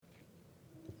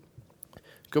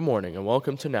Good morning and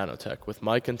welcome to Nanotech with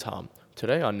Mike and Tom.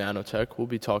 Today on Nanotech, we'll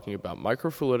be talking about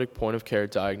microfluidic point-of-care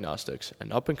diagnostics,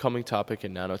 an up-and-coming topic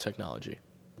in nanotechnology.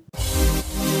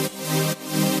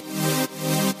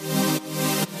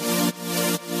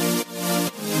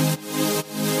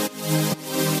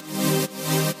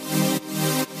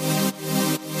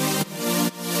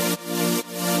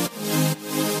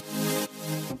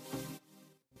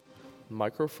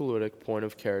 Microfluidic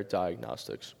point-of-care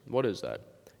diagnostics. What is that?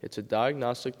 It's a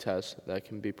diagnostic test that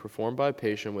can be performed by a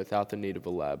patient without the need of a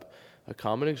lab. A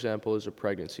common example is a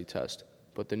pregnancy test,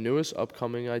 but the newest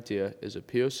upcoming idea is a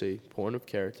POC,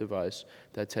 point-of-care device,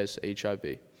 that tests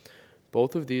HIV.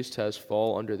 Both of these tests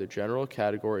fall under the general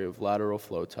category of lateral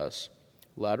flow tests.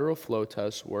 Lateral flow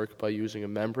tests work by using a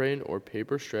membrane or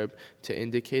paper strip to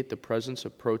indicate the presence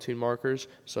of protein markers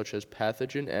such as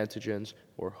pathogen antigens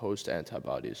or host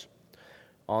antibodies.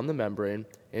 On the membrane,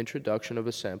 introduction of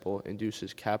a sample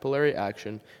induces capillary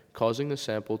action, causing the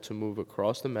sample to move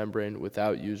across the membrane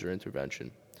without user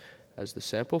intervention. As the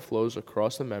sample flows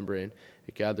across the membrane,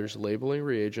 it gathers labeling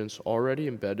reagents already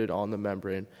embedded on the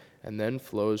membrane and then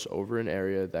flows over an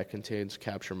area that contains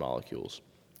capture molecules.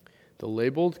 The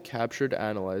labeled captured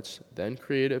analytes then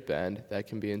create a band that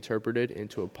can be interpreted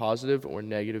into a positive or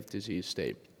negative disease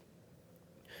state.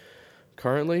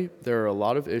 Currently, there are a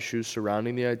lot of issues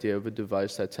surrounding the idea of a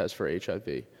device that tests for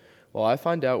HIV. While I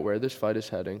find out where this fight is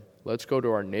heading, let's go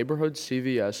to our neighborhood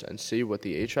CVS and see what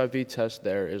the HIV test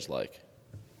there is like.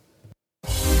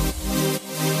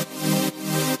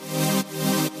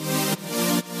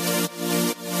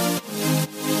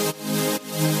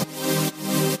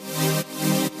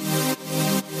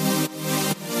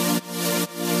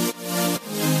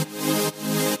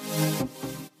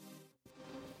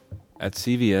 At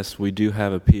CVS, we do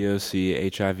have a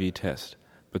POC HIV test,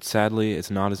 but sadly,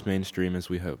 it's not as mainstream as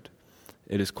we hoped.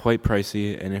 It is quite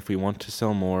pricey, and if we want to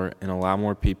sell more and allow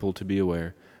more people to be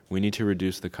aware, we need to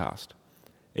reduce the cost.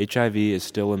 HIV is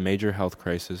still a major health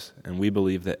crisis, and we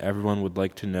believe that everyone would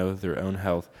like to know their own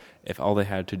health if all they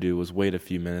had to do was wait a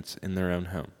few minutes in their own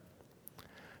home.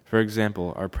 For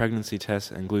example, our pregnancy tests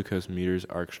and glucose meters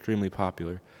are extremely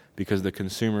popular because the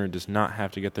consumer does not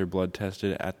have to get their blood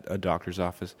tested at a doctor's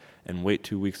office and wait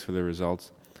 2 weeks for the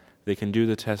results. They can do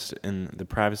the test in the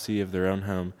privacy of their own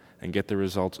home and get the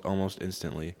results almost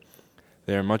instantly.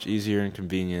 They are much easier and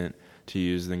convenient to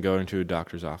use than going to a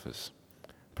doctor's office.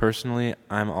 Personally,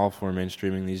 I'm all for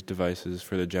mainstreaming these devices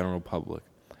for the general public.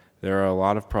 There are a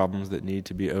lot of problems that need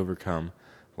to be overcome,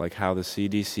 like how the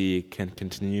CDC can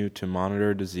continue to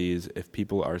monitor disease if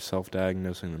people are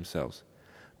self-diagnosing themselves.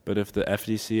 But if the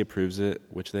FDC approves it,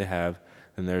 which they have,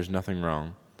 then there is nothing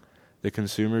wrong. The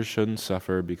consumers shouldn't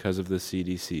suffer because of the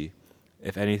CDC.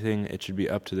 If anything, it should be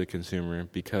up to the consumer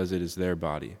because it is their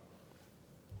body.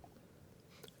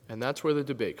 And that's where the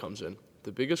debate comes in.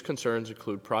 The biggest concerns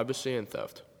include privacy and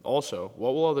theft. Also,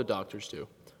 what will all the doctors do?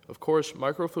 Of course,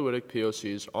 microfluidic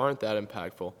POCs aren't that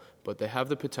impactful, but they have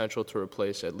the potential to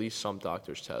replace at least some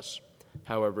doctors' tests.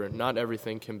 However, not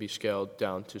everything can be scaled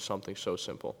down to something so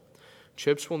simple.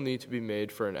 Chips will need to be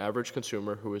made for an average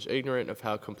consumer who is ignorant of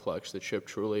how complex the chip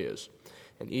truly is.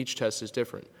 And each test is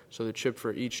different, so the chip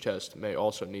for each test may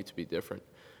also need to be different.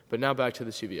 But now back to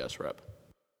the CVS rep.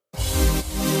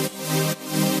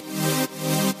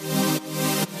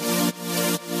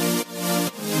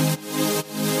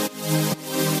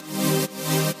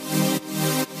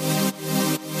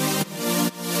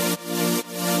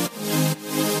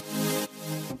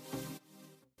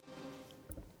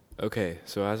 Okay,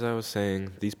 so as I was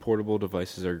saying, these portable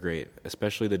devices are great,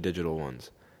 especially the digital ones.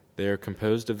 They are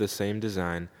composed of the same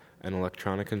design, an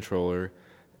electronic controller,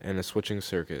 and a switching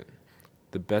circuit.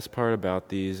 The best part about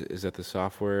these is that the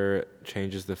software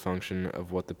changes the function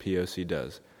of what the POC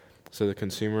does, so the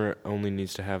consumer only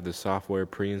needs to have the software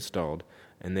pre-installed,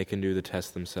 and they can do the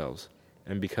test themselves.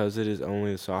 And because it is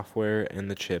only the software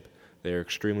and the chip, they are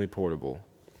extremely portable.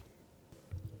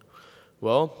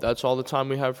 Well, that's all the time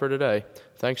we have for today.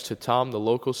 Thanks to Tom, the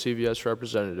local CVS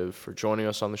representative, for joining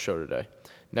us on the show today.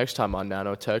 Next time on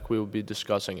Nanotech, we will be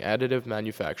discussing additive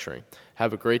manufacturing.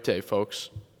 Have a great day,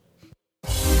 folks.